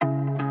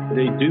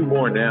they do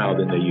more now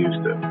than they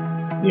used to.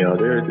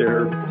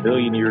 They're a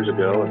million years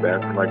ago, and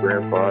back when my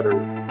grandfather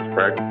was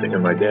practicing,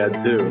 and my dad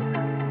too.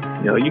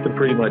 You can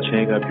pretty much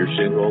hang up your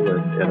shingle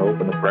and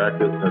open the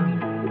practice,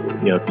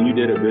 and if you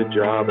did a good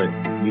job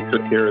and you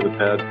took care of the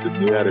pets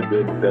and you had a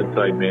good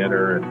bedside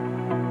manner,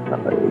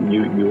 and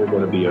you were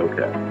going to be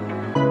okay.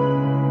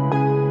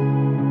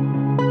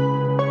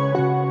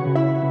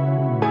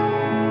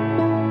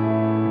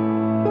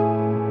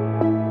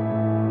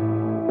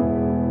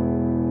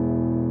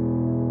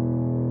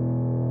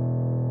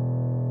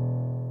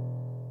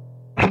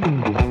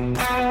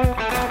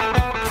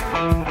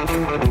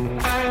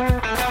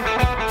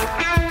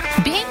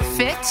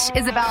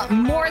 Is about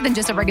more than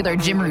just a regular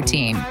gym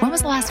routine. When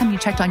was the last time you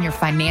checked on your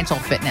financial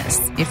fitness?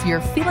 If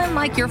you're feeling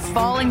like you're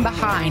falling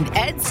behind,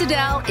 Ed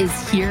Siddell is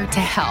here to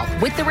help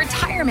with The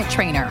Retirement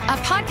Trainer, a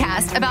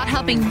podcast about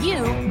helping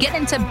you get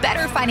into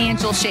better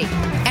financial shape.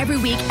 Every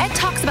week, Ed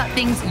talks about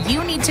things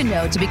you need to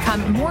know to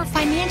become more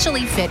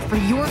financially fit for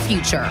your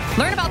future.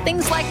 Learn about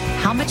things like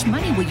how much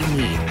money will you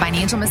need,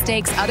 financial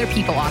mistakes other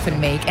people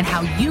often make, and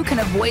how you can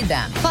avoid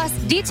them. Plus,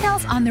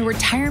 details on the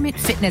Retirement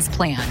Fitness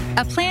Plan,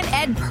 a plan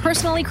Ed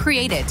personally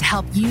created to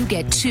help you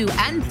get to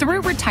and through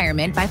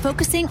retirement by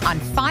focusing on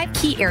 5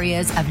 key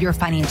areas of your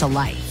financial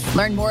life.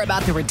 Learn more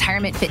about the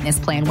Retirement Fitness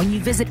Plan when you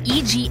visit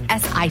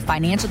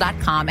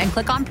EGSIFinancial.com and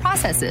click on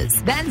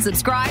Processes. Then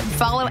subscribe,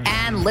 follow,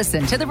 and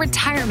listen to The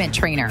Retirement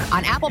Trainer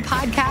on Apple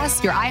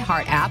Podcasts, your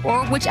iHeart app,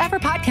 or whichever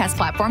podcast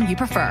platform you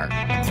prefer.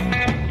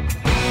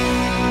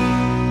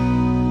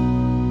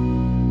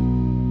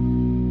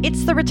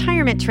 It's The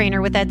Retirement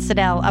Trainer with Ed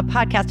Siddell, a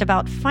podcast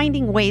about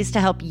finding ways to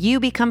help you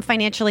become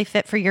financially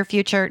fit for your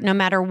future, no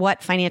matter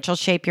what financial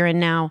shape you're in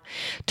now.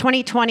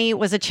 2020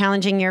 was a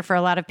challenging year for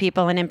a lot of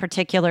people, and in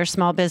particular,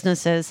 small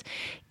businesses.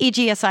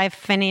 EGSI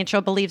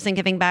Financial believes in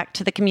giving back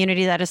to the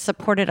community that has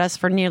supported us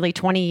for nearly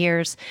 20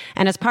 years.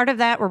 And as part of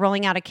that, we're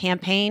rolling out a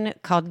campaign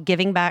called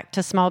Giving Back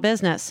to Small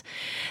Business.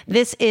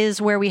 This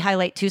is where we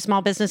highlight 2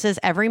 small businesses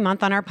every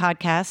month on our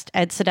podcast,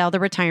 Ed Siddell,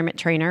 The Retirement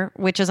Trainer,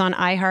 which is on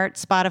iHeart,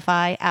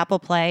 Spotify, Apple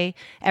Play,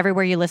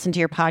 everywhere you listen to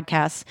your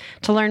podcasts.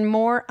 To learn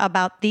more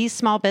about these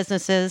small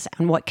businesses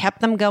and what kept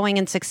them going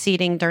and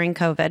succeeding during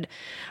COVID,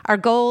 our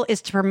goal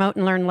is to promote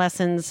and learn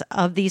lessons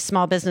of these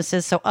small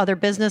businesses so other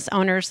business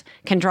owners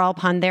can draw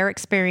upon their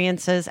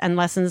experiences and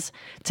lessons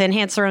to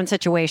enhance their own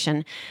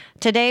situation.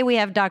 Today, we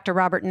have Dr.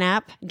 Robert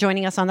Knapp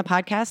joining us on the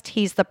podcast.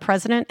 He's the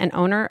president and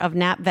owner of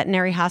Knapp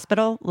Veterinary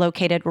Hospital,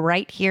 located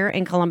right here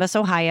in Columbus,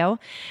 Ohio.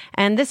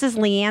 And this is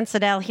Leanne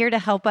Siddell, here to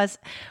help us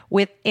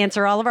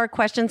answer all of our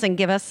questions and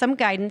give us some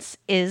guidance,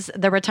 is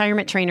the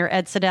retirement trainer,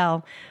 Ed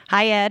Siddell.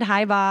 Hi, Ed.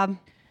 Hi, Bob.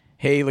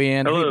 Hey,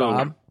 Leanne. Hello. Hey,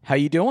 Bob. How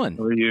you doing?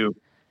 How are you?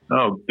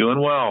 Oh, doing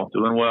well.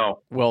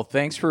 Well,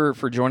 thanks for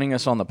joining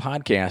us on the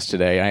podcast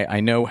today. I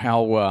know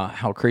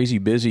how crazy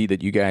busy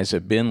that you guys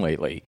have been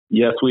lately.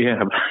 Yes, we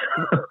have.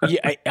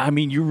 Yeah, I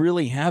mean, you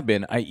really have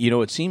been.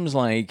 It seems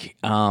like,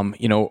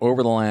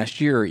 over the last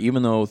year,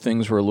 even though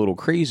things were a little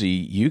crazy,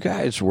 you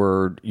guys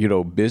were,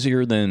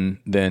 busier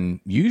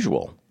than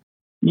usual.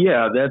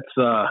 Yeah, it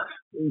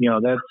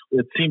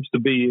seems to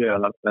be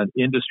an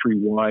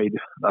industry-wide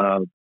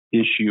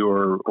issue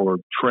or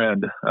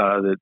trend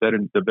that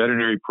the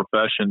veterinary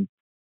profession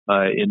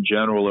in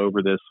general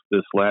over this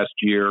last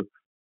year,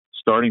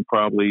 starting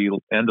probably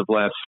end of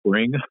last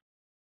spring,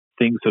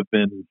 things have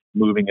been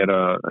moving at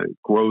a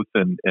growth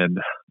and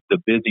the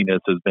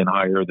busyness has been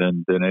higher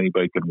than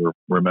anybody can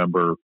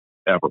remember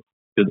ever.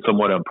 Been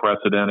somewhat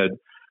unprecedented,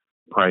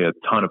 probably a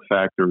ton of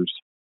factors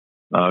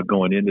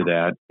going into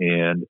that,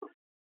 and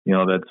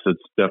that's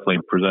definitely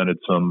presented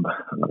some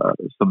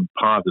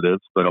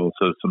positives, but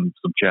also some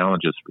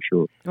challenges for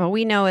sure. Well,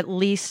 we know at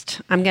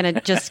least, I'm going to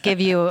just give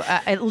you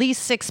at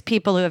least 6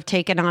 people who have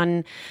taken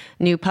on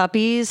new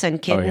puppies and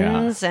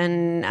kittens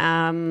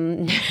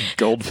and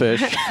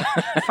goldfish,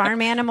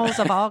 farm animals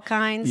of all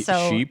kinds.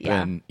 So sheep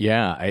and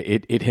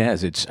it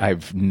has.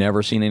 I've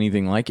never seen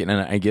anything like it.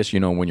 And I guess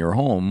when you're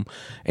home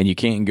and you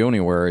can't go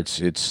anywhere,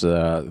 it's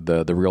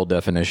the real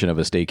definition of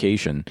a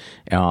staycation.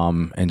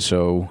 And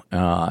so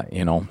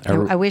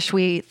I wish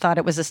we thought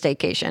it was a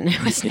staycation.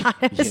 It was not.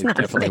 It was not.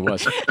 Definitely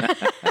wasn't.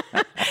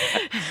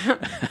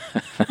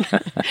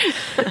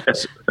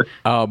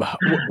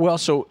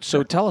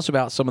 So tell us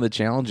about some of the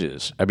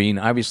challenges. I mean,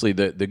 obviously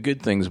the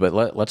good things, but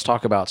let's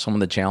talk about some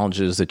of the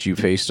challenges that you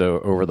faced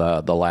over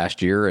the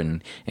last year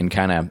and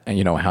kind of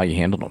how you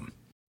handled them.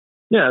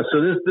 Yeah.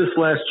 So this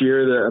last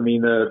year,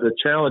 the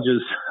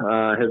challenges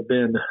have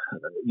been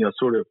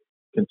sort of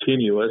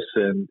continuous,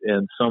 and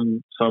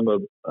some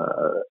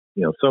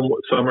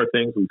are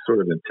things we sort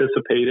of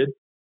anticipated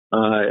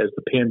as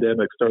the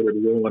pandemic started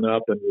rolling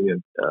up, and we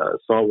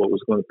saw what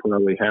was going to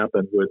probably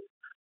happen with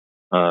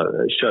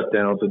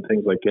shutdowns and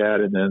things like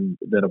that, and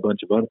then a bunch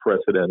of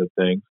unprecedented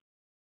things.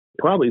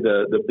 Probably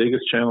the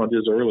biggest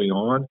challenges early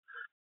on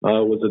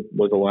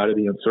was a lot of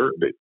the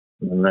uncertainty,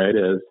 right?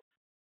 As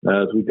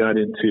we got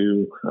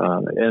into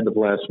end of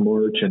last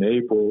March and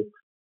April,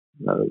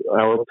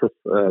 our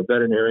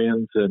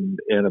veterinarians and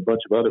a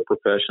bunch of other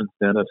professions,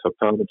 dentists,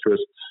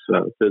 optometrists,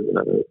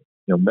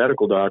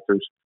 medical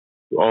doctors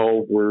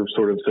all were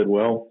sort of said,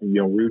 well,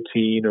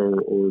 routine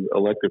or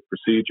elective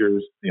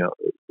procedures,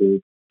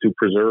 to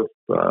preserve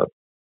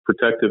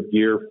protective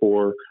gear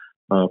for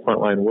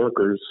frontline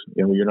workers,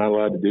 you're not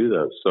allowed to do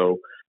those. So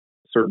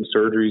certain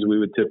surgeries we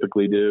would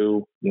typically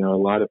do, a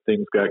lot of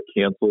things got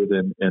canceled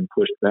and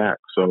pushed back.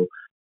 So,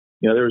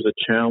 there was a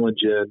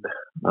challenge in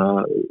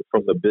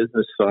from the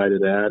business side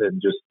of that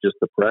and just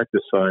the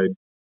practice side,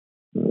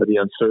 the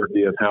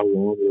uncertainty of how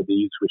long will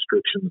these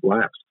restrictions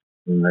last,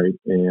 right?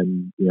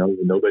 And,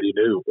 nobody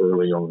knew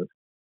early on.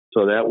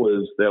 So that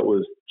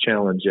was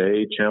challenge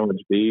A.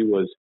 Challenge B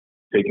was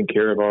taking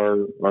care of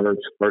our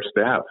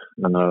staff,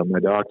 my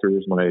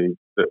doctors, my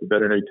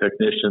veterinary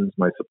technicians,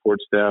 my support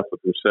staff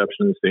with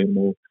receptionists,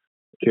 animal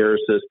care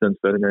assistants,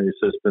 veterinary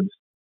assistants.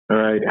 All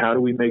right, how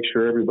do we make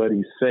sure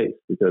everybody's safe?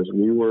 Because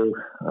we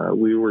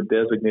were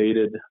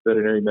designated,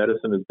 veterinary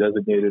medicine is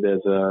designated as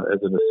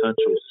an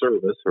essential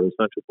service or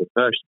essential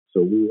profession.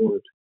 So we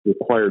weren't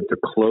required to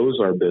close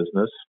our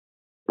business,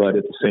 but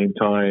at the same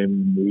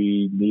time,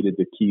 we needed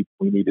to keep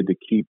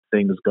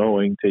things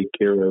going, take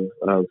care of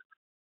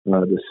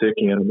the sick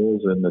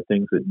animals and the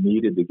things that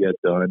needed to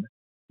get done,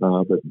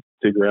 but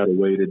figure out a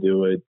way to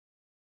do it,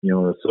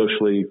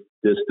 socially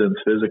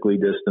distanced, physically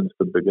distanced,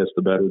 I guess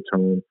the better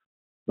term,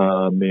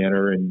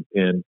 manner,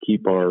 and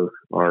keep our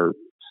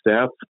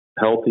staff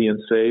healthy and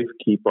safe,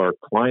 keep our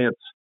clients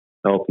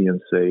healthy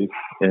and safe,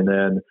 and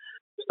then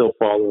still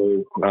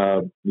follow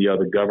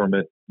the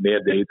government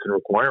mandates and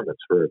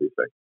requirements for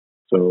everything.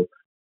 So,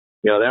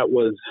 that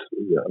was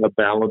a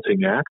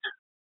balancing act.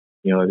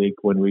 I think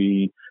when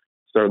we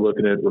start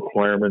looking at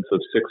requirements of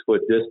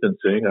 6-foot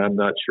distancing, I'm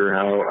not sure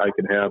how I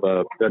can have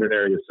a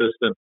veterinary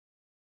assistant,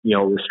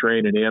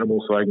 restrain an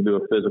animal so I can do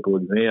a physical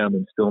exam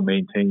and still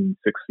maintain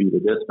 6 feet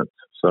of distance.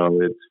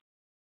 So it's,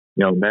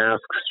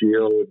 masks,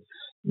 shields,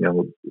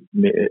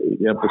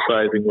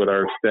 emphasizing with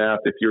our staff,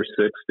 if you're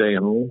sick, stay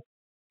home.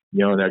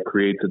 That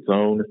creates its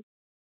own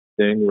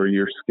thing where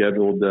you're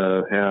scheduled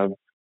to have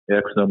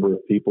X number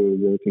of people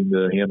working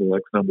to handle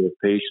X number of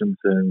patients,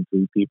 and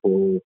 3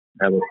 people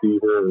have a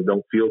fever or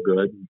don't feel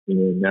good.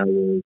 Now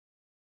we're,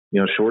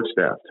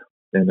 short-staffed.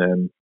 And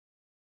then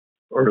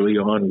early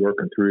on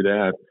working through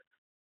that.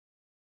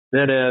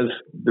 Then as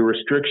the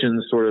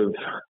restrictions sort of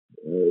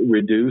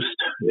reduced,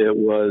 it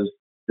was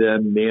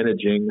then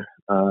managing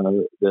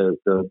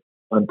the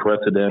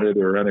unprecedented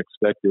or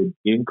unexpected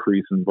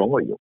increase in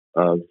volume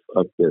of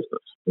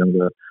business.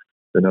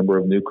 The number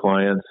of new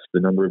clients, the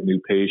number of new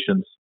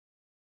patients,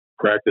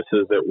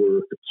 practices that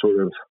were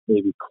sort of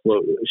maybe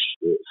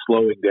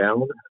slowing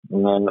down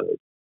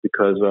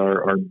because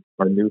our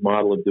new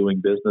model of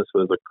doing business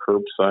was a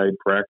curbside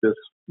practice.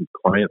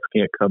 Clients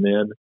can't come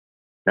in,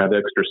 have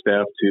extra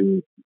staff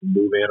to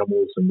move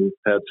animals and move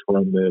pets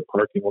from the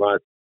parking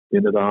lot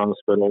into the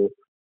hospital,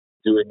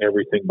 doing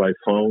everything by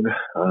phone,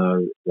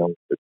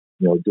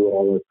 do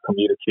all the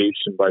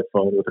communication by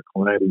phone with a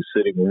client who's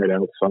sitting right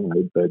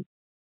outside, but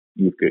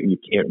you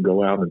can't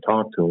go out and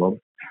talk to them.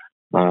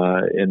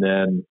 And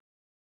then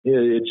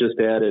it just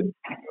added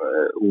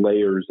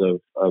layers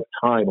of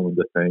time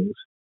onto things,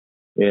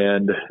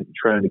 and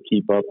trying to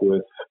keep up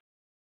with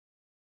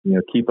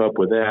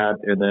that.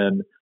 And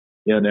then,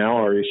 now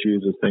our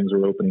issues as things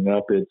are opening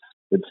up,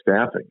 it's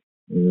staffing,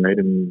 right?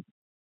 I mean,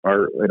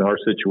 in our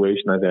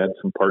situation, I've had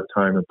some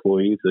part-time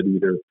employees that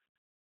either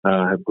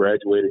have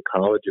graduated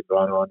college and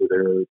gone on to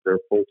their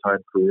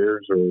full-time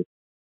careers, or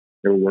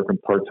they were working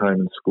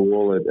part-time in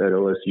school at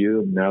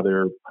OSU, and now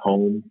they're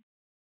home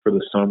for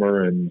the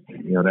summer, and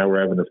now we're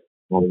having to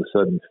all of a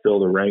sudden fill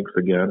the ranks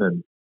again.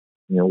 And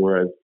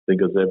where I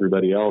think as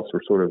everybody else,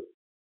 we're sort of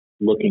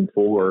looking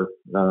for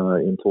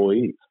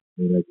employees.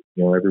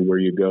 Everywhere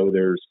you go,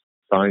 there's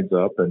signs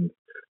up, and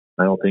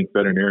I don't think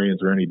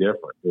veterinarians are any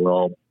different. We're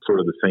all sort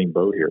of the same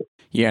boat here.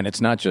 Yeah, and it's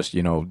not just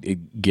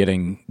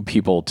getting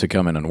people to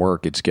come in and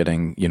work. It's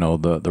getting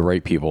the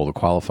right people, the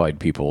qualified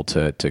people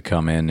to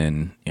come in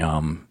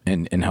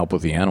and help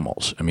with the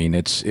animals. I mean,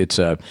 it's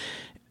a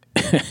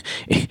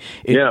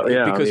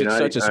because it's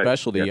such a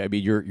specialty. I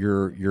mean,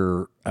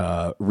 your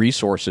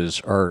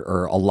resources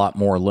are a lot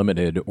more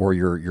limited, or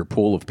your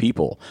pool of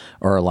people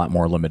are a lot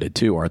more limited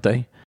too, aren't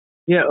they?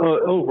 Yeah,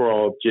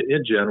 overall,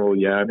 in general,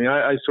 yeah. I mean,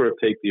 I sort of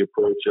take the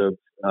approach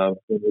of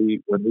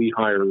when we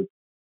hire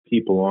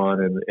people on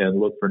and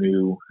look for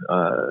new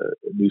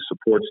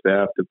support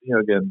staff.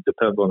 Again,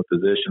 depends on the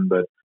position,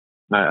 but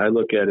I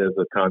look at it as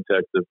a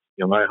context of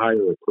I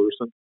hire a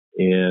person,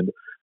 and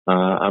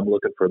I'm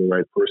looking for the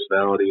right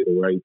personality, the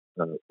right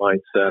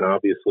mindset.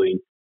 Obviously,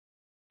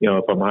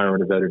 if I'm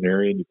hiring a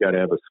veterinarian, you've got to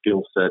have a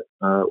skill set,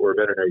 or a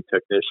veterinary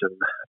technician.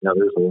 Now,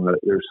 there's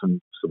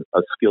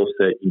a skill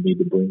set you need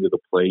to bring to the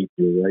plate,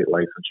 your right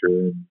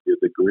licensure and your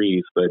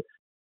degrees. But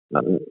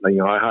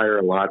I hire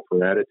a lot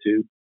for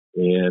attitude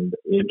and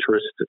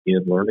interest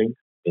in learning.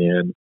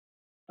 And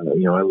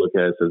I look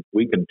at it as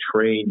we can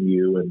train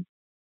you and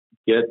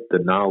get the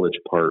knowledge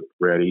part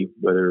ready,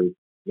 whether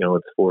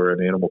it's for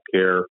an animal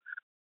care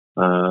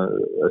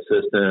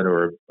assistant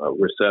or a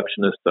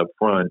receptionist up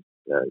front.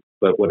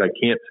 But what I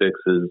can't fix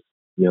is,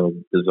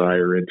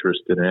 desire,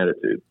 interest, and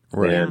attitude.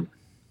 Right. And,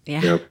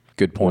 Yeah.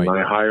 Good point. When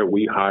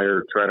we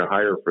try to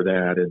hire for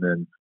that, and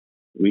then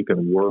we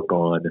can work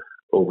on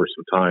over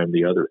some time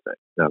the other thing.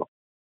 Now,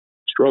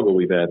 struggle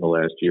we've had in the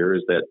last year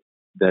is that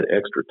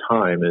extra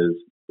time is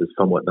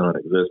somewhat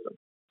non-existent.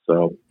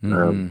 So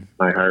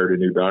I hired a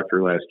new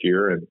doctor last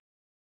year, and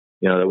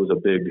that was a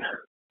big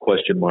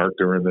question mark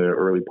during the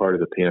early part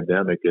of the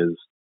pandemic. Is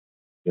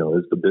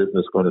the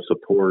business going to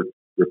support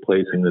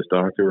replacing this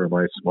doctor? Or am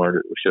I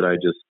smart? Should I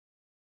just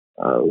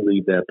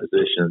leave that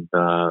position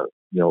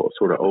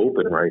sort of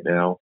open right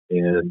now?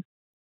 And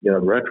in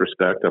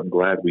retrospect, I'm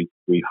glad we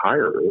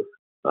hired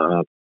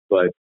her,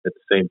 but at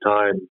the same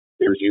time,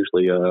 there's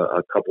usually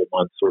a couple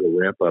months sort of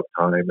ramp up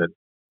time, and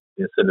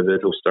this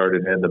individual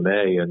started end of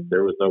May, and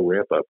there was no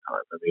ramp up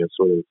time. I mean, it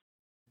sort of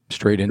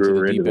straight into threw the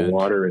her deep into the end.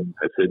 water, and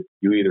I said,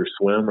 "You either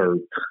swim or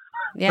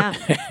Yeah,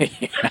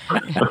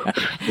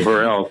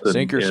 or else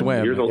sink or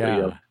swim."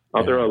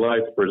 I'll throw a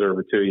life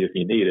preserver to you if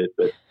you need it,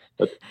 but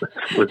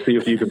let's see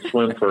if you can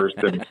swim first.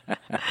 And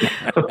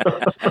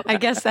I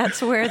guess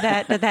that's where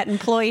that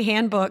employee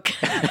handbook.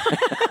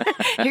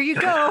 Here you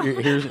go.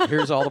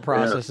 Here's all the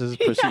processes,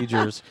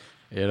 procedures.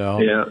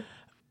 Yeah.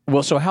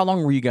 Well, so how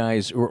long were you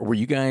guys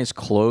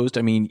closed?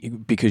 I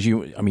mean, because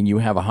you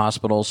have a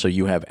hospital, so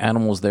you have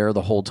animals there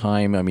the whole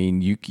time. I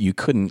mean, you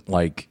couldn't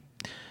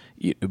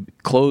be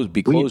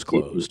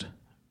closed,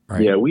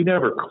 right? Yeah, we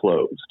never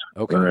closed.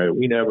 Okay. All right.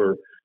 We never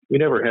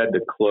had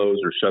to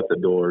close or shut the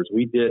doors.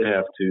 We did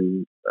have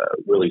to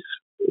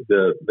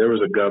there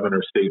was a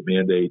governor state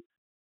mandate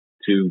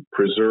to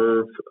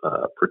preserve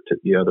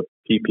the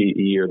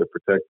PPE or the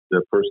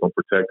personal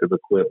protective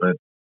equipment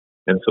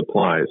and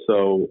supplies.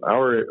 So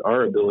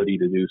our ability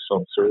to do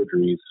some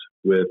surgeries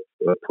with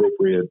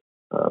appropriate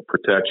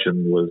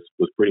protection was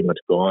pretty much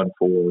gone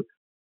for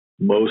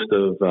most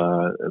of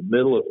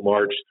middle of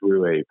March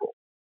through April.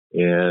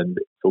 And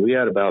so we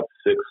had about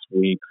 6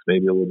 weeks,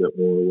 maybe a little bit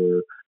more,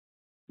 where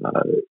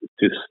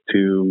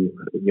to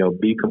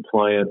be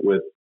compliant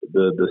with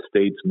the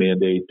state's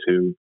mandate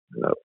to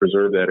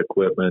preserve that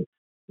equipment.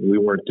 We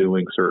weren't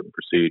doing certain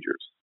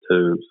procedures,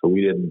 so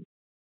we didn't.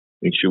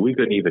 We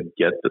couldn't even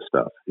get the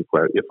stuff if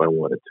I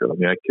wanted to. I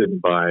mean, I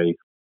couldn't buy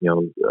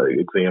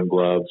exam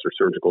gloves or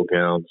surgical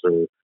gowns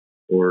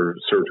or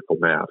surgical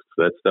masks.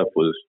 That stuff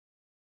was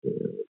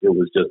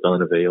just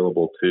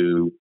unavailable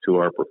to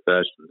our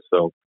profession.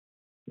 So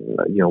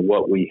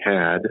what we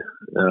had,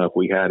 if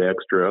we had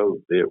extra,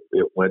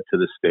 it went to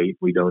the state.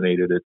 We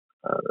donated it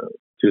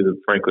to the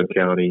Franklin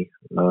County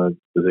because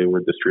they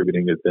were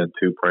distributing it then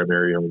to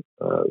primary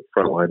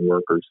frontline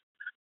workers.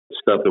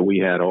 Stuff that we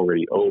had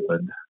already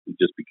opened, it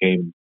just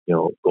became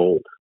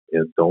gold.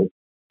 And don't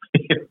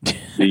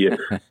you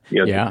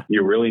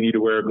really need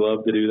to wear a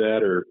glove to do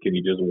that, or can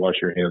you just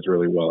wash your hands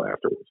really well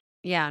afterwards?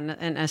 Yeah,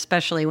 and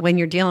especially when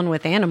you're dealing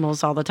with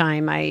animals all the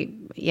time, it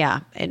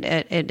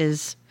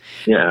is.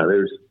 Yeah,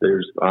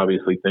 there's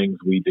obviously things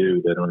we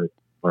do that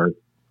aren't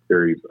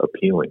very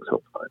appealing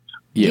sometimes.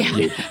 Yeah.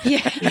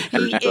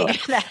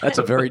 That's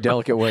a very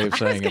delicate way of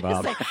saying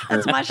about it.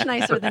 That's much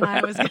nicer than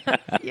I was going to.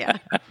 Yeah.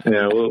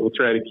 Yeah, we'll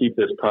try to keep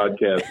this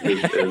podcast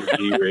as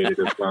G-rated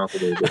as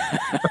possible.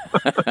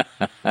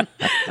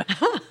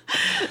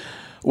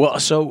 Well,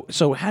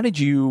 so how did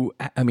you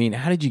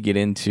get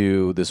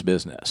into this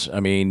business? I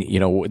mean,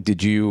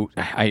 did you?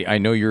 I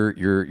know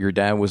your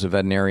dad was a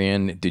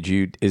veterinarian.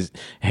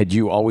 Had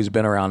you always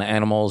been around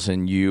animals,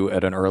 and you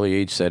at an early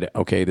age said,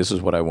 "Okay, this is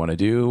what I want to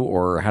do,"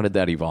 or how did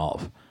that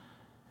evolve?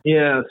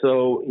 Yeah,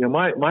 so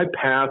my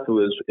path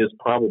is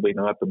probably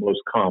not the most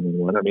common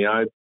one. I mean,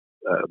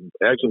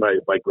 actually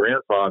my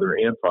grandfather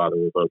and father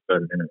were both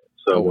veterinarians.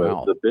 So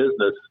the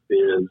business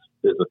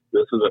this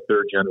is a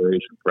third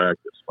generation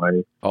practice.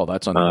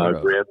 That's unheard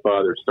of.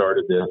 Grandfather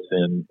started this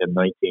in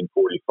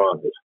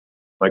 1945.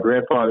 My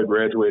grandfather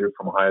graduated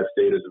from Ohio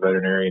State as a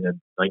veterinarian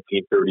in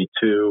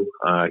 1932.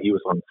 He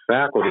was on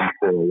faculty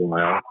for a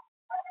while,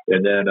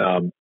 and then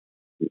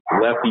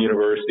left the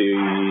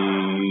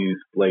university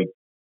like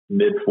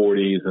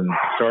mid-40s and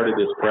started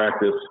this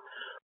practice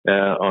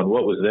on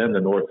what was then the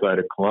north side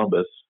of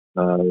Columbus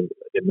in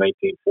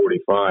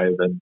 1945,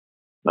 and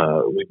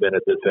we've been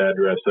at this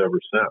address ever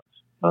since.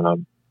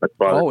 My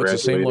father it's the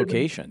same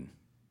location.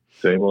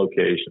 Same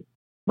location.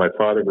 My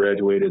father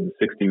graduated in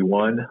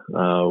 1961,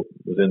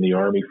 was in the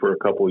Army for a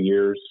couple of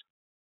years,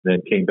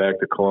 then came back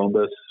to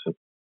Columbus,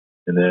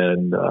 and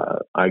then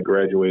I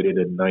graduated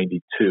in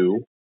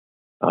 1992.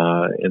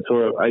 And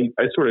so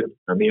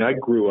I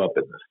grew up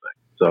in this thing.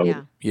 So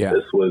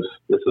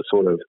this is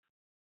sort of,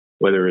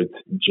 whether it's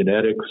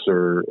genetics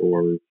or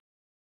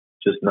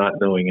just not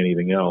knowing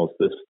anything else,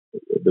 this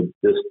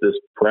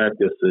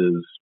practice is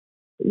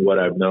what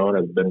I've known.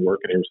 I've been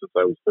working here since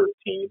I was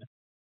 13,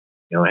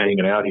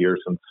 hanging out here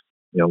since,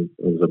 I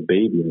was a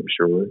baby, I'm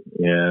sure.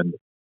 And,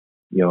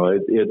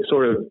 it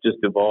sort of just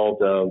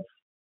evolved of,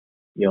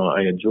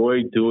 I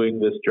enjoy doing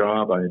this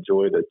job. I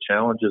enjoy the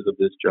challenges of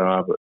this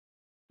job.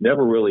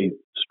 Never really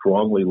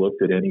strongly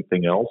looked at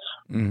anything else.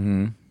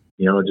 Mm-hmm.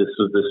 Just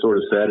sort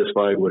of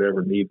satisfied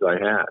whatever needs I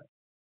had.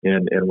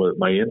 and with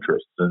my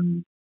interests.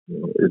 And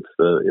it's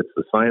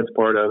the science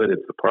part of it,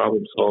 it's the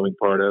problem solving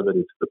part of it,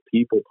 it's the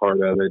people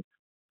part of it,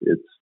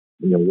 it's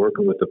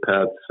working with the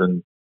pets,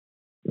 and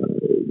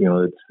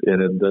it's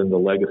and then the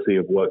legacy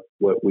of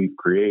what we've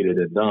created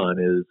and done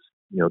is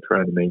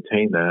trying to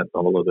maintain that.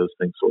 All of those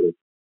things sort of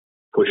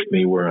pushed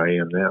me where I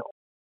am now,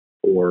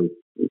 or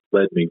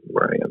led me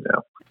where I am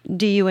now.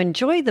 Do you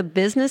enjoy the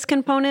business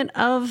component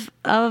of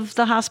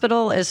the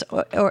hospital,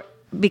 or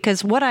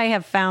because what I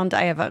have found,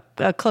 I have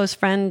a close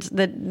friend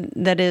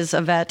that is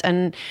a vet,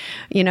 and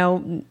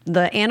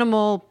the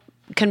animal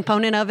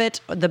component of it,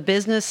 the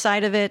business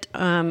side of it,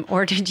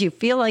 or did you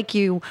feel like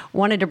you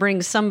wanted to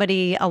bring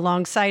somebody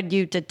alongside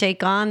you to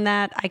take on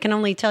that? I can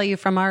only tell you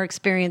from our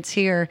experience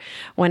here,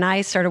 when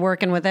I started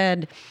working with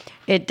Ed,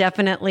 it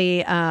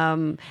definitely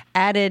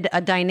added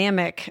a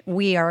dynamic.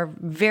 We are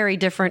very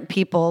different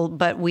people,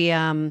 but we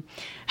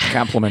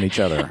complement each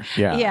other.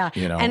 Yeah.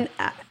 Yeah.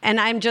 And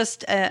I'm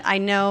just, I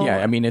know. Yeah.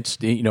 I mean, it's,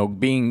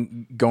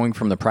 going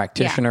from the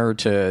practitioner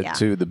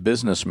to the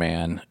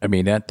businessman. I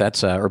mean,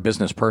 that's or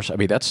business person. I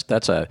mean, that's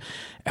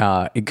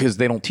because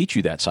they don't teach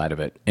you that side of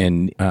it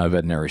in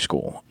veterinary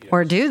school.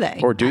 Or do they?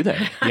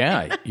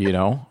 Yeah.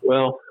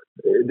 Well,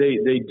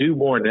 they do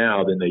more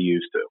now than they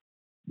used to.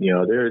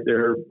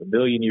 They're a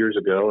million years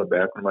ago, and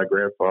back when my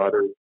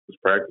grandfather was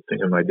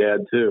practicing, and my dad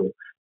too,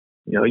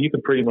 you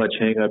can pretty much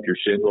hang up your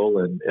shingle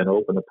and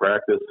open the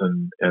practice,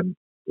 and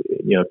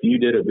if you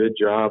did a good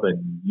job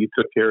and you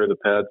took care of the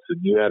pets and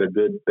you had a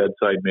good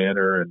bedside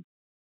manner, and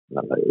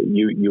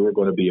you were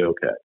going to be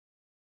okay.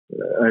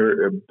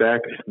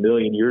 Back a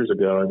million years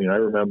ago, I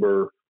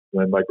remember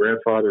when my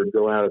grandfather would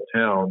go out of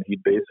town,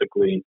 he'd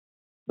basically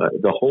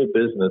the whole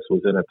business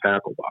was in a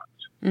tackle box.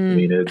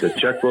 The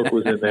checkbook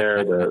was in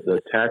there,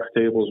 the tax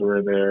tables were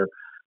in there,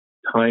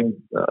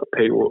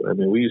 payroll.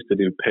 We used to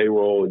do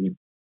payroll. You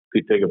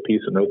could take a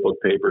piece of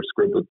notebook paper,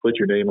 scribble, put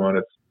your name on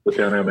it, put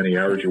down how many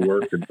hours you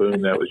worked, and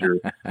boom, that was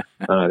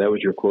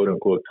your quote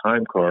unquote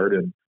time card.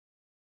 And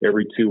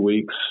every 2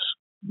 weeks,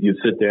 you'd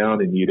sit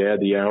down and you'd add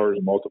the hours,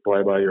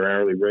 multiply by your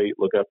hourly rate,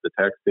 look up the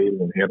tax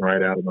table, and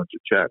handwrite out a bunch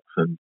of checks.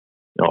 And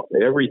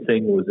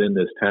everything was in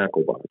this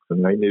tackle box.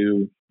 And I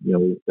knew,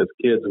 as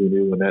kids, we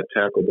knew when that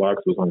tackle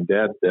box was on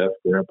Dad's desk,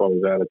 Grandpa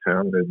was out of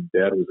town and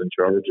Dad was in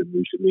charge, and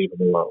we should leave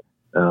him alone.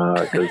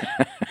 Because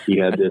he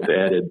had this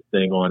added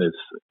thing on his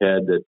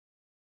head that,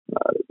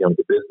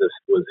 the business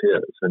was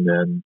his. And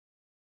then,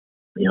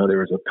 there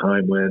was a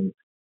time when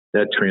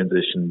that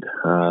transitioned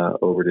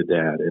over to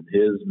Dad, and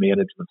his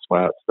management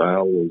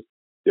style was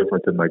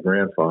different than my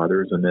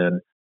grandfather's. And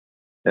then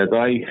as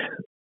I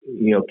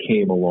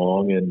came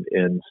along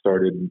and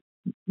started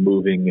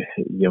moving,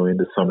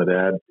 into some of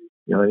that,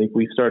 I think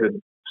we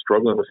started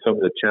struggling with some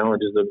of the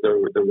challenges of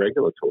the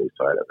regulatory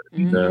side of it.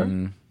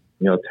 Mm-hmm.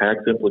 Tax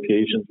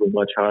implications were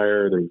much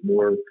higher. There's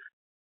more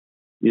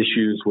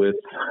issues with,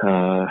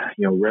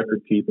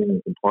 record keeping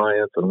and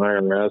compliance and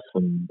IRS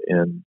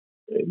and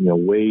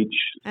wage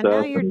and stuff.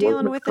 And now you're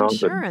dealing with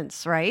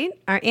insurance, right?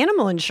 Our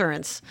animal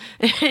insurance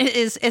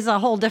is a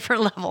whole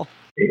different level.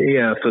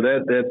 Yeah, so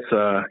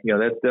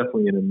that's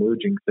definitely an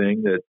emerging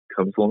thing that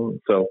comes along.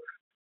 So,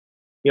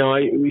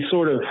 we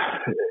sort of,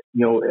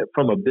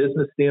 from a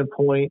business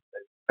standpoint,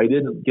 I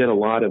didn't get a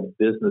lot of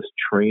business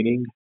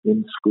training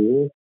in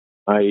school.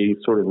 I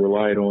sort of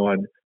relied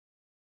on,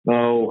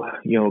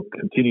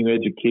 continuing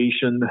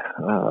education,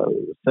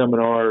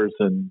 seminars,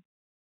 and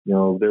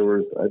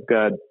I've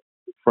got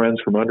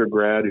friends from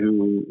undergrad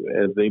who,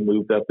 as they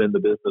moved up in the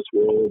business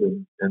world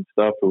and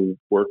stuff, who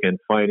work in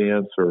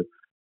finance or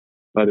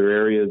other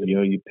areas,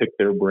 you pick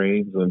their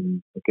brains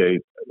and, okay,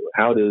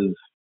 how does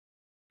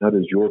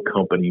your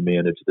company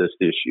manage this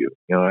issue?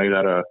 I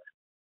got to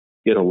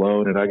get a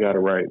loan and I got to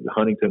write,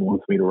 Huntington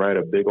wants me to write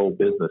a big old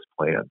business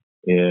plan.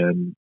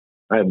 And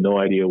I have no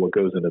idea what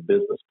goes in a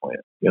business plan.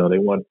 They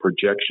want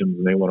projections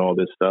and they want all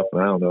this stuff.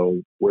 And I don't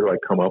know, where do I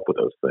come up with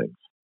those things?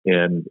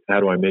 And how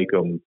do I make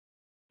them,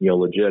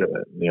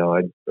 legitimate?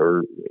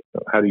 Or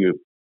how do you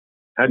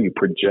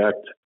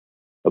project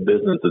a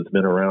business that's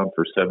been around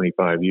for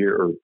 75 years,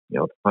 or,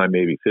 at the time,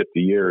 maybe 50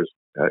 years?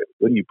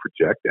 What do you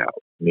project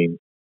out?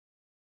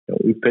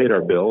 We've paid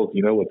our bills.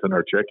 What's in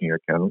our checking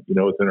account.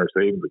 What's in our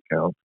savings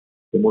account.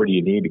 What more do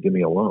you need to give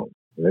me a loan?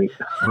 Right.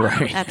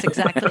 That's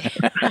exactly.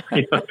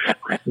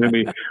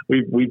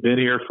 We've been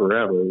here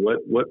forever.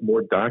 What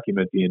more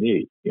document do you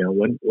need?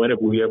 When have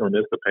we ever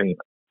missed a payment?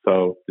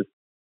 So just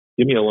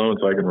give me a loan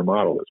so I can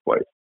remodel this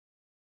place.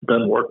 It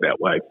doesn't work that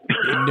way.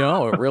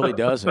 No, it really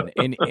doesn't.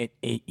 And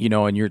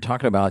and you're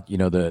talking about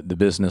the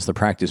business, the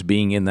practice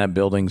being in that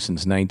building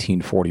since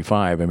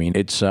 1945.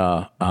 It's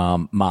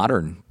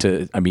modern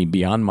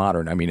beyond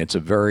modern. It's a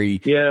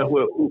very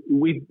Well,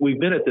 we've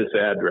been at this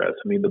address.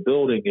 The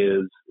building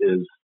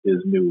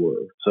is newer.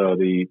 So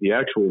the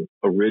actual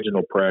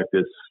original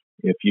practice,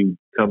 if you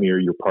come here,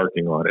 you're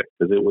parking on it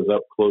because it was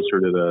up closer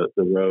to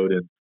the road.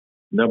 And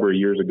a number of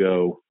years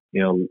ago,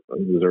 it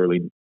was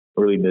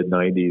early mid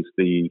 90s.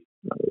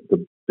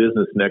 The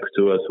business next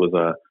to us was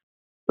a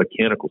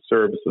mechanical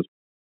services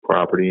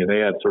property, and they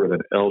had sort of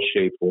an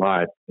L-shaped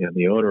lot. And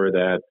the owner of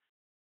that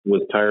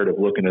was tired of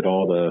looking at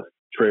all the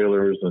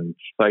trailers and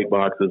site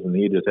boxes, and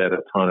he just had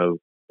a ton of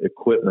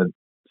equipment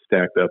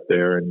stacked up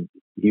there, and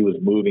he was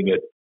moving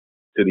it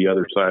to the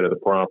other side of the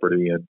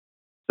property, and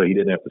so he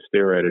didn't have to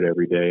stare at it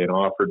every day, and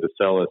offered to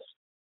sell us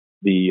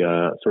the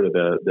sort of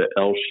the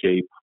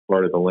L-shaped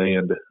part of the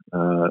land,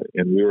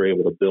 and we were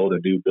able to build a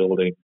new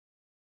building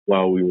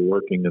while we were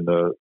working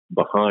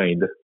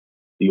behind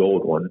the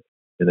old one.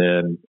 And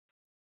then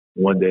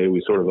one day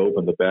we sort of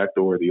opened the back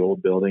door of the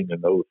old building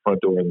and the front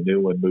door of the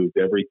new one, moved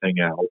everything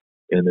out,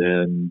 and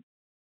then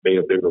made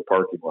a bigger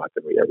parking lot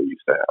than we ever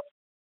used to have.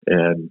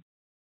 And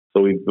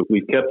so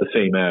we've kept the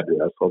same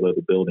address, although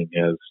the building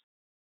is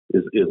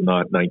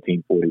not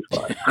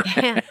 1945.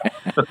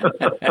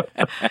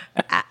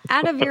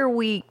 Out of your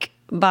week,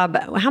 Bob,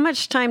 how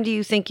much time do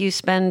you think you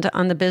spend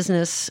on the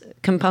business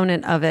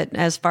component of it?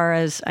 As far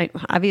as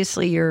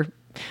obviously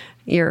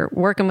you're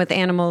working with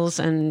animals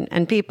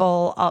and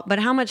people, but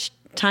how much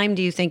time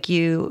do you think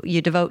you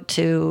devote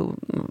to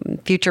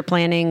future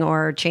planning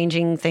or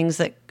changing things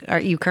that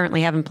you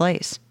currently have in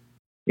place?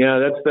 Yeah,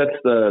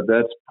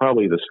 that's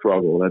probably the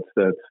struggle. That's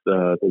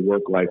the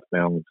work-life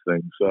balance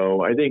thing.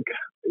 So I think,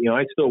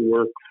 I still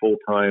work full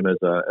time as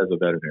a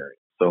veterinarian.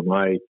 So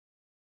my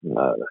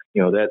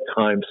that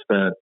time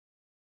spent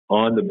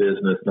on the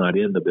business, not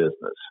in the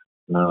business,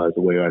 is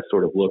the way I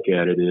sort of look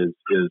at it. Is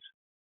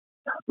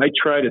I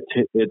try to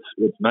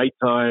it's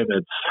nighttime.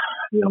 It's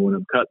when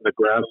I'm cutting the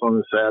grass on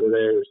a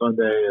Saturday or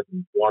Sunday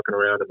and walking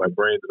around and my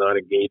brain's not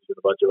engaged in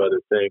a bunch of other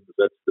things.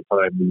 That's the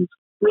time these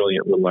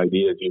brilliant little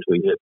ideas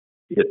usually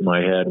hit my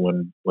head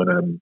when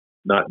I'm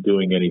not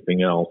doing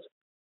anything else.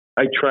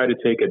 I try to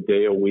take a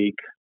day a week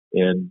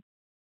and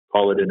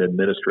call it an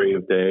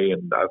administrative day,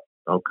 and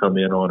I'll come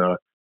in on a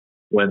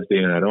Wednesday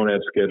and I don't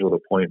have scheduled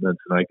appointments,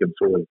 and I can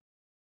sort of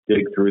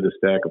dig through the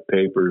stack of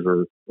papers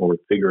or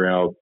figure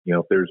out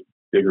if there's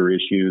bigger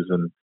issues.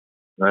 And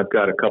I've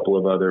got a couple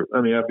of other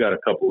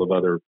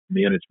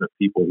management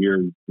people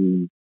here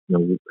who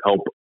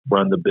help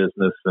run the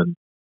business and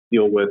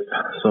deal with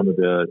some of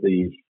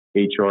the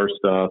HR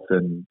stuff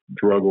and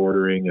drug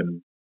ordering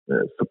and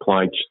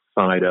supply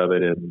side of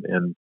it,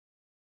 and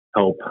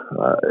help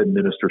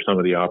administer some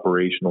of the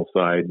operational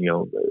side.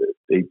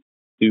 They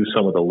do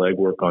some of the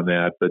legwork on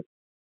that, but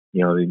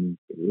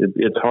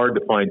it's hard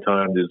to find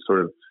time to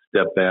sort of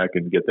step back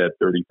and get that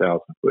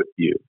 30,000-foot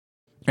view.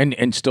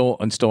 And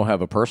still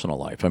have a personal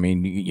life. I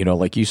mean,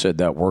 like you said,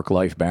 that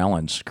work-life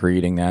balance,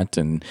 creating that,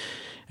 and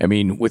I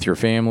mean, with your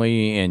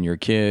family and your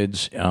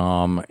kids,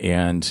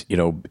 and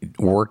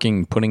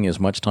working, putting as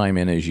much time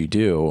in as you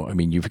do. I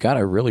mean, you've got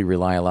to really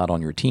rely a lot on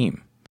your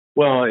team.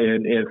 Well,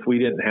 and if we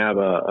didn't have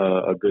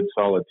a good,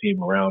 solid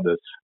team around us,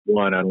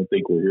 one, I don't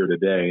think we're here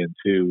today, and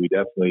two, we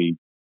definitely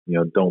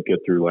don't get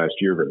through last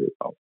year very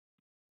well.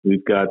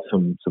 We've got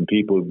some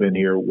people who've been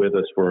here with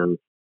us for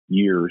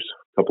years,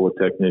 a couple of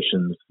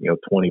technicians,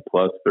 20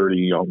 plus,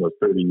 30, almost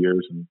 30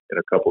 years in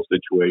a couple of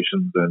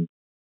situations. And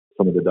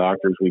some of the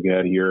doctors we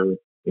got here,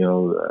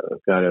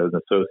 got an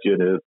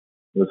associate.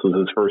 This was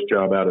his first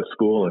job out of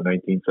school in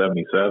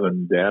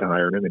 1977. Dad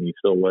hired him and he's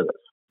still with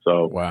us.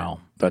 So, wow,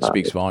 that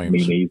speaks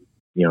volumes. I mean,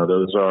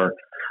 those are,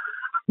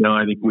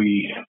 I think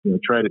we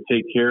try to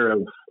take care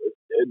of,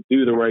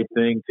 do the right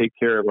thing, take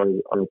care of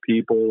our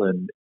people.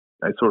 And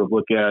I sort of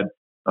look at,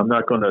 I'm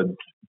not going to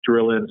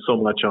drill in so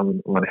much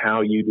on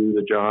how you do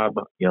the job,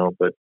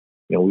 but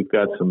we've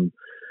got some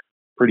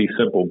pretty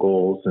simple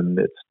goals, and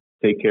it's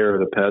take care of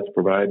the pets,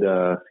 provide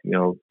the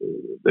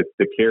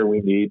care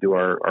we need to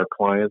our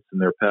clients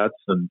and their pets,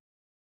 and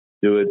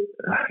do it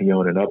in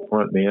an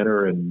upfront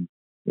manner, and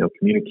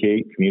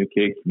communicate,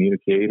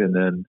 and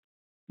then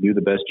do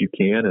the best you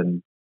can.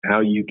 And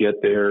how you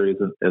get there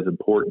isn't as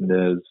important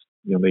as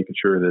making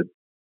sure that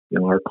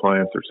our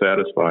clients are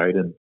satisfied,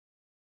 and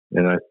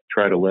I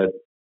try to let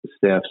the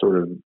staff sort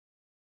of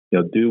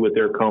do what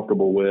they're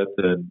comfortable with,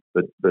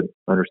 but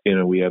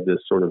understanding we have this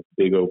sort of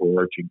big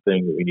overarching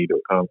thing that we need to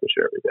accomplish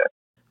every day.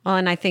 Well,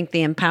 and I think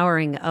the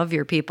empowering of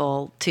your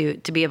people to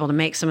be able to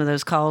make some of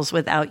those calls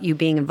without you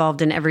being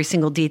involved in every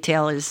single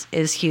detail is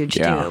huge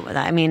too.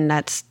 I mean,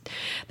 that's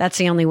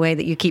the only way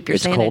that you keep your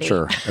sanity.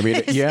 Culture. I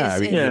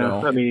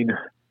mean,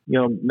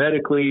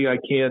 medically, I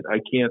can't.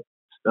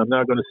 I'm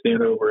not going to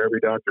stand over every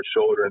doctor's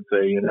shoulder and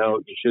say, you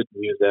shouldn't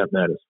use that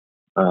medicine.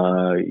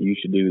 You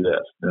should do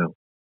this. No.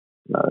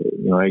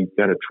 I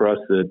got to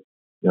trust that,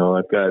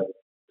 I've got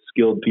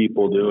skilled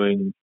people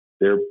doing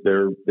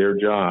their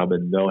job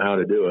and know how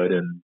to do it.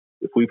 And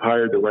if we've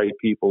hired the right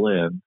people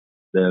in,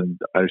 then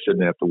I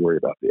shouldn't have to worry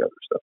about the other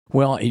stuff.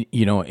 Well,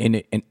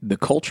 and the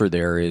culture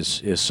there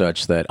is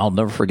such that I'll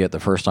never forget the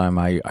first time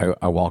I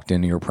walked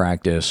into your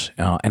practice,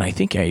 and I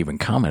think I even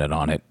commented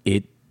on it.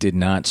 It did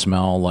not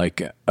smell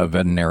like a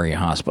veterinary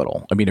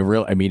hospital. I mean,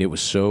 it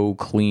was so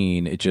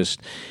clean.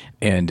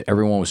 And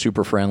everyone was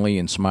super friendly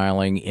and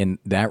smiling, and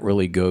that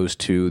really goes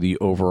to the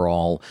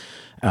overall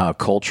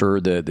culture,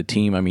 the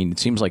team. I mean, it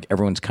seems like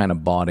everyone's kind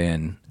of bought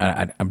in.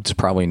 I'm just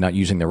probably not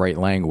using the right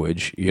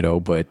language,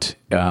 but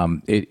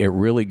it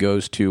really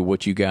goes to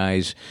what you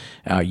guys,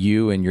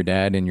 you and your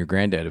dad and your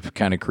granddad have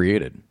kind of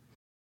created.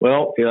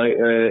 Well,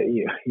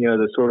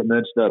 to sort of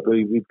mention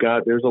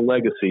that there's a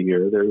legacy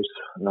here. There's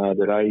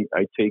that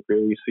I take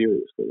very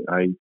seriously.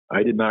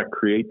 I did not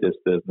create this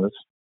business.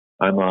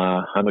 I'm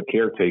a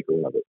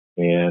caretaker of it,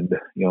 and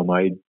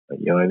I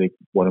think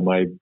one of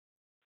my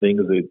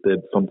things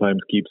that sometimes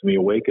keeps me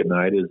awake at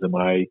night is am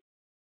I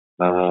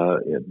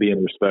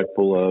being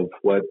respectful of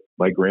what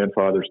my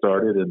grandfather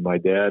started and my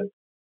dad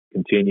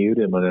continued,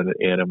 and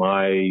am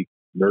I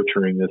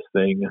nurturing this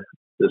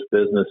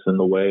business in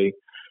the way.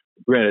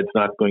 Granted, it's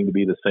not going to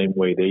be the same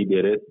way they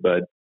did it,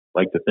 but I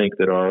like to think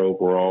that our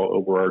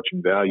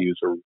overarching values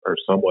are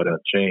somewhat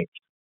unchanged.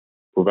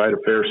 Provide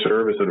a fair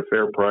service at a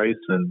fair price,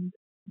 and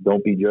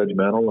don't be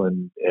judgmental,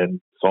 and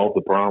solve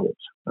the problems.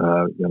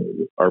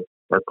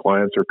 Our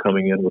clients are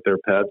coming in with their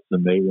pets,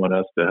 and they want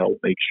us to help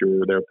make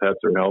sure their pets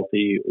are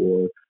healthy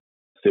or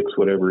fix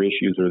whatever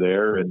issues are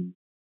there, and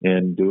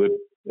do it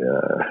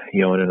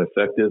in an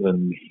effective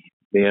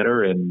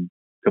manner and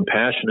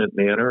compassionate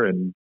manner,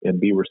 and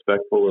be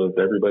respectful of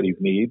everybody's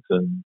needs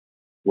and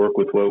work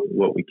with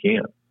what we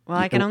can. Well,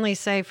 I can only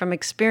say from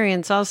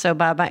experience also,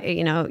 Bob,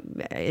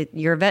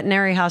 you're a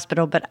veterinary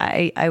hospital, but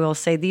I will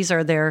say these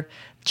are their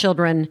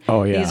children.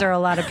 Oh, yeah. These are a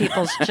lot of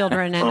people's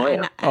children.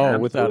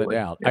 Without a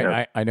doubt.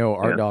 Yeah. I know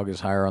our dog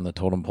is higher on the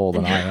totem pole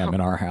than I am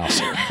in our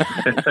house.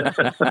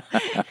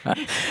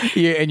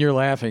 Yeah, and you're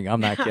laughing.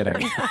 I'm not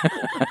kidding.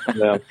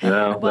 No.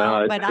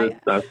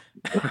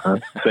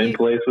 Same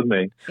place with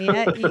me.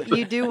 Yeah,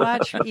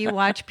 you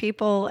watch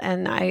people,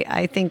 and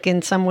I think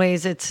in some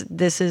ways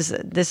this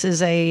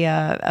is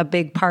a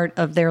big part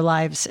of their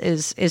lives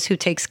is who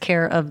takes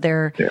care of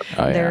their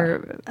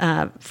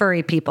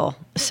furry people.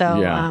 So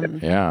yeah,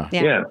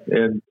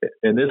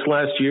 and this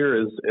last year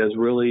has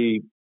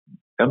really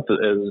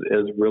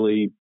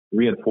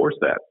reinforced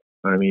that.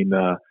 I mean,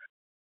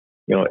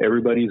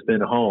 everybody's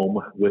been home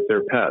with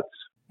their pets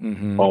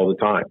all the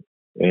time,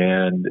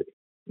 and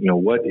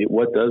what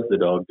does the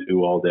dog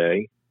do all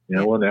day?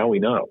 Well, now we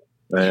know.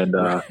 And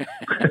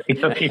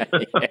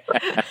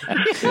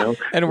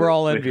and we're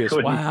all envious.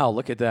 Wow,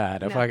 look at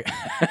that! Where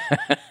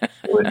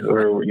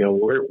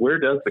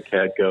does the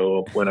cat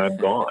go when I'm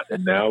gone?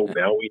 And now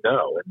we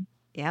know.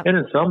 And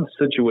in some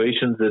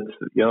situations, it's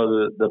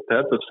the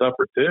pets have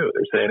suffered too.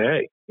 They're saying,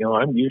 "Hey,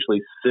 I'm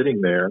usually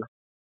sitting there,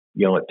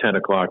 at 10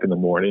 o'clock in the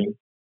morning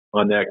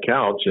on that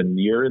couch, and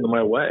you're in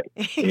my way."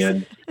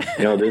 And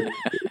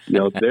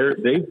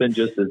they've been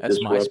just as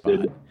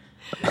disrupted.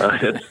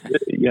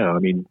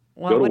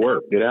 Go to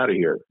work, get out of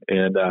here.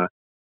 And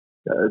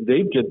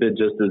they've just been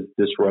just as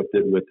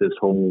disrupted with this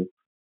whole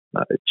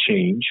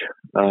change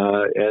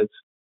as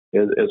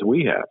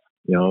we have.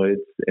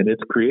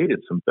 It's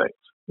created some things.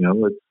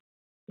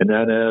 And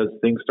then as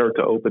things start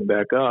to open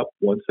back up,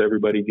 once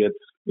everybody gets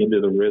into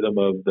the rhythm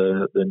of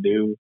the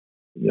new,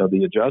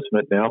 the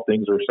adjustment, now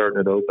things are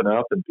starting to open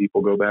up, and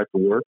people go back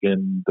to work,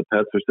 and the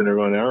pets are sitting there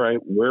going, "All right,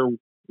 where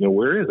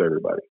is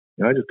everybody?"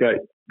 I just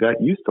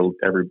got used to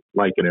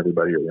liking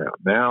everybody around.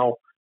 Now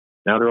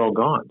they're all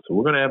gone. So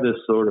we're going to have this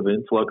sort of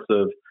influx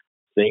of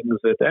things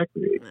that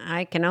creates.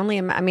 I can only,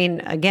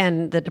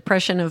 again, the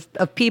depression of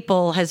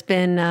people has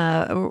been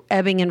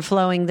ebbing and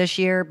flowing this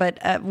year, but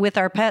with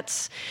our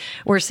pets,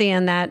 we're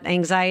seeing that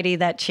anxiety,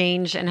 that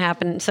change and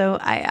happen. So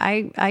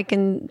I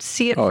can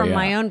see it from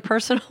my own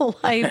personal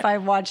life.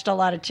 I've watched a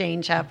lot of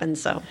change happen.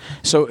 So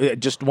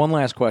just one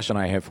last question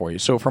I have for you.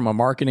 So from a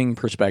marketing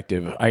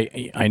perspective,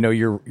 I know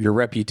your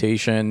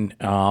reputation,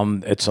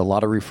 it's a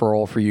lot of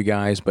referral for you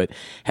guys, but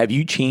have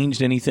you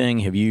changed anything?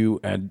 Have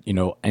you,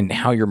 and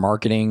how you're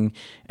marketing?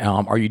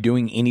 Are you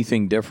doing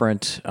anything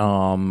different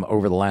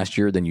over the last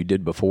year than you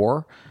did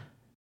before?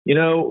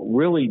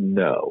 Really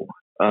no.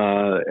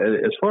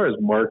 As far as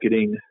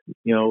marketing,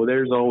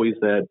 there's always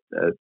that.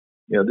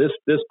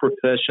 This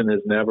profession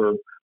has never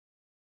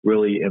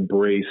really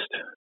embraced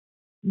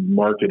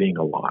marketing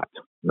a lot.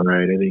 All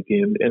right, I think,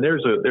 and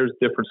there's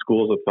different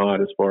schools of thought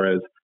as far as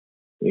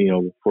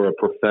for a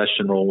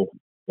professional,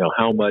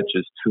 how much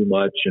is too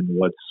much, and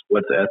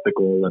what's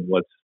ethical and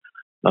what's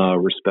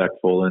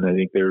respectful. And I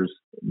think there's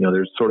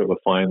sort of a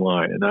fine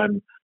line. And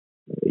I'm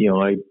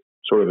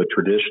sort of a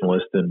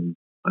traditionalist, and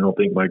I don't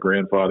think my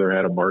grandfather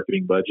had a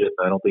marketing budget.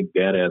 I don't think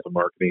Dad had a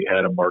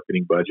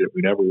marketing budget.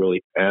 We never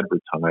really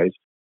advertised,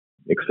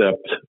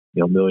 except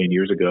a million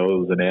years ago, it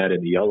was an ad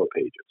in the Yellow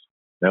Pages.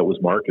 That was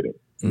marketing,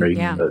 right?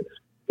 Yeah.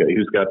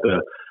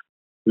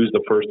 Who's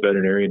the first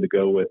veterinarian to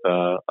go with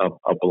a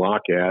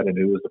block ad, and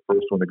who was the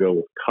first one to go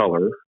with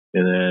color,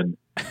 and then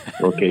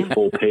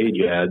full page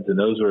ads, and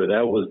those were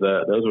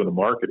the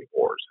marketing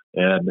wars.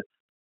 And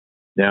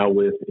now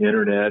with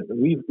internet,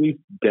 we've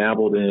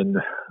dabbled in.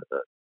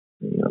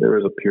 There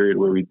was a period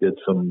where we did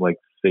some like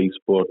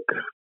Facebook,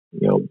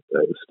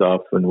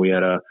 stuff, and we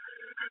had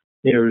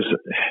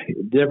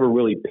it never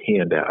really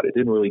panned out. It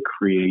didn't really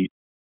create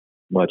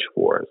much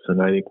for us.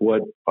 And I think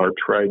what our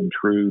tried and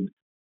true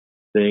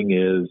thing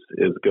is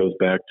goes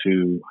back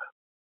to,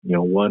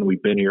 one,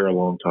 we've been here a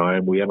long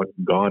time. We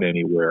haven't gone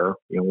anywhere.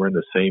 We're in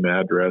the same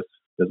address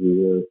as we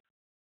were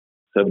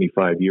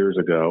 75 years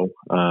ago.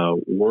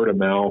 Word of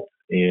mouth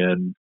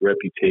and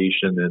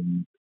reputation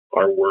and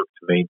our work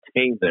to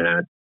maintain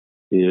that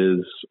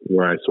is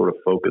where I sort of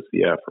focus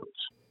the efforts.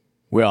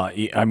 Well,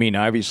 I mean,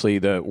 obviously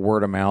the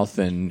word of mouth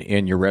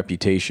and your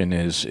reputation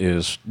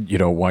is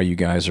why you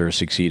guys are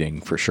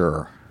succeeding for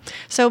sure.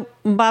 So,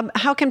 Bob,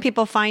 how can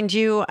people find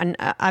you? And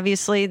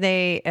obviously,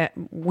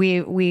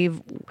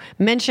 we've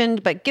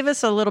mentioned, but give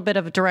us a little bit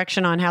of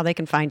direction on how they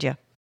can find you.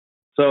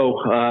 So,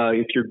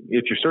 if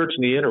you're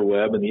searching the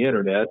interweb and the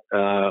internet,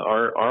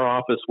 our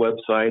office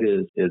website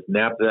is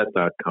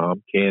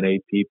knappvet.com,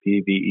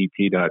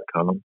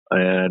 KNAPPVET.com,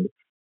 and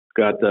it's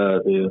got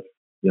the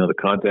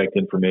contact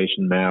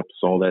information, maps,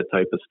 all that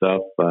type of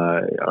stuff.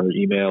 Our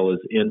email is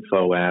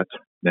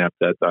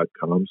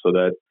info@knappvet.com, so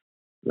that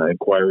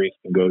inquiries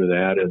can go to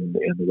that, and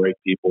the right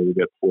people will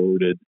get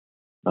forwarded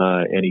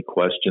any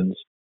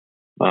questions.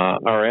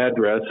 Our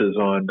address is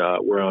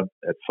we're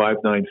at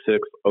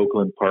 596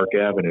 Oakland Park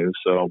Avenue,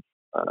 so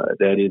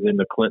that is in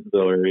the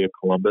Clintonville area,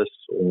 Columbus,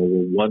 or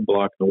one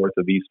block north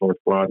of East North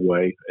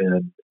Broadway,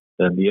 and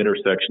then the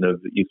intersection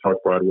of East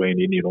North Broadway and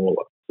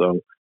Indianola.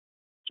 So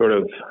sort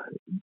of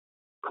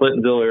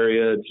Clintonville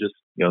area, just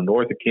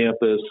north of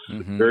campus,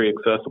 very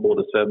accessible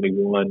to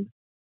 71,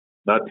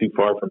 not too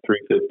far from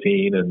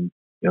 315, and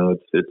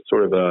it's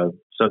sort of a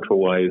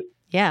centralized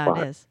spot.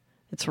 It is.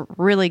 It's a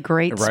really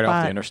great spot. Right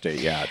off the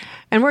interstate, yeah.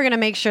 And we're going to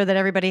make sure that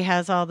everybody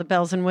has all the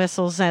bells and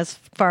whistles as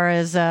far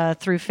as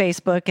through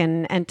Facebook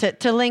and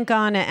to link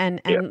on and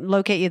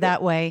locate you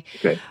that way.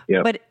 Okay.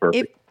 Yeah, but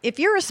perfect. if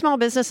you're a small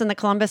business in the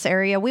Columbus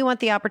area, we want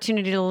the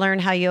opportunity to learn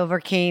how you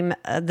overcame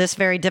this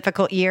very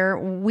difficult year.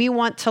 We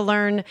want to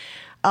learn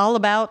all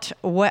about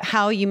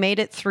how you made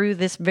it through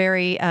this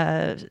very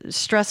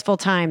stressful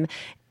time.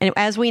 And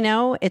as we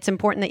know, it's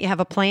important that you have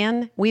a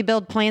plan. We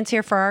build plans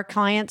here for our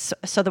clients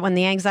so that when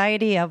the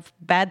anxiety of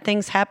bad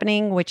things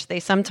happening, which they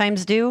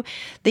sometimes do,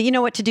 that you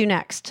know what to do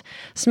next.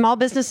 Small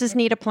businesses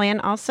need a plan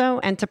also,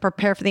 and to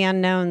prepare for the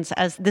unknowns,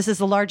 as this is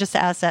the largest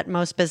asset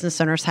most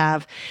business owners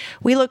have.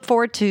 We look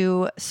forward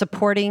to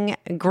supporting,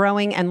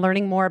 growing, and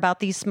learning more about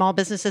these small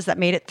businesses that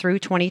made it through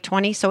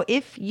 2020. So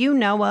if you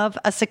know of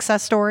a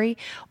success story,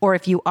 or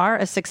if you are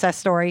a success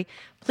story,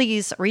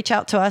 please reach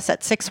out to us at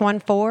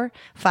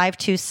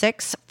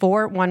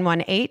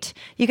 614-526-4118.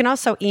 You can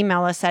also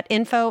email us at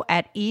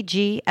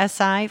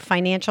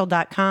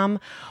info@egsifinancial.com,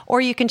 or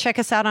you can check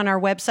us out on our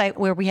website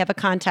where we have a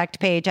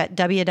contact page at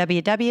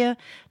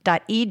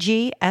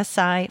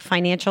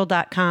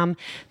www.egsifinancial.com.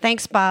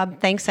 Thanks, Bob.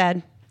 Thanks,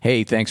 Ed.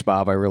 Hey, thanks,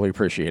 Bob. I really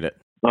appreciate it.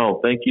 Oh,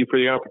 thank you for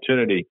the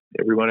opportunity.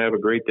 Everyone have a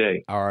great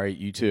day. All right,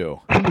 you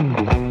too.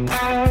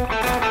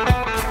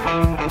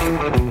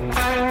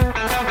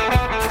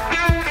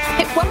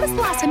 When was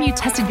the last time you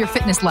tested your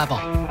fitness level?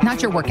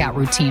 Not your workout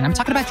routine. I'm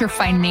talking about your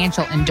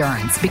financial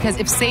endurance. Because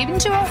if saving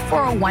to a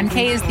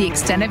 401k is the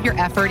extent of your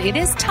effort, it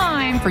is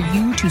time for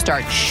you to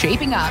start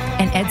shaping up.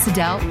 And Ed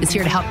Siddell is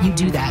here to help you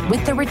do that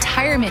with the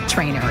Retirement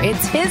Trainer.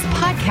 It's his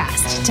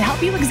podcast to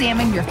help you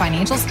examine your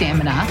financial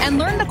stamina and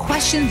learn the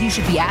questions you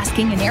should be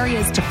asking and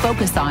areas to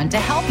focus on to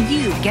help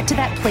you get to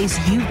that place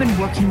you've been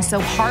working so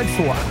hard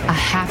for, a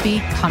happy,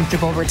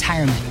 comfortable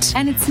retirement.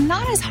 And it's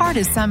not as hard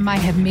as some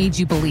might have made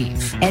you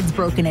believe. Ed's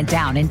broken it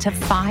down into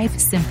 5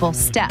 simple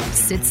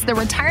steps. It's the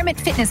Retirement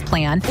Fitness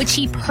Plan, which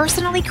he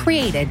personally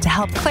created to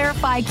help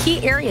clarify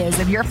key areas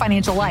of your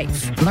financial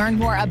life. Learn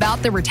more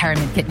about the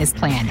Retirement Fitness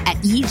Plan at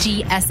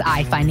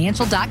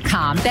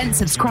egsifinancial.com. Then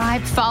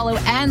subscribe, follow,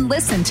 and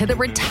listen to the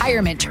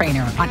Retirement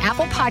Trainer on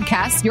Apple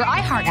Podcasts, your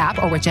iHeart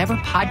app, or whichever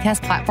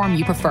podcast platform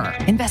you prefer.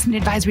 Investment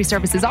advisory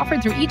services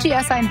offered through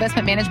EGSI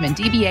Investment Management,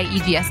 DBA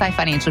EGSI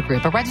Financial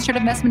Group, a registered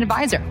investment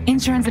advisor.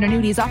 Insurance and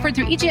annuities offered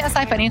through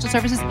EGSI Financial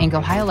Services, Inc.,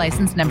 Ohio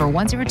license number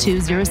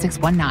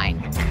 1020619.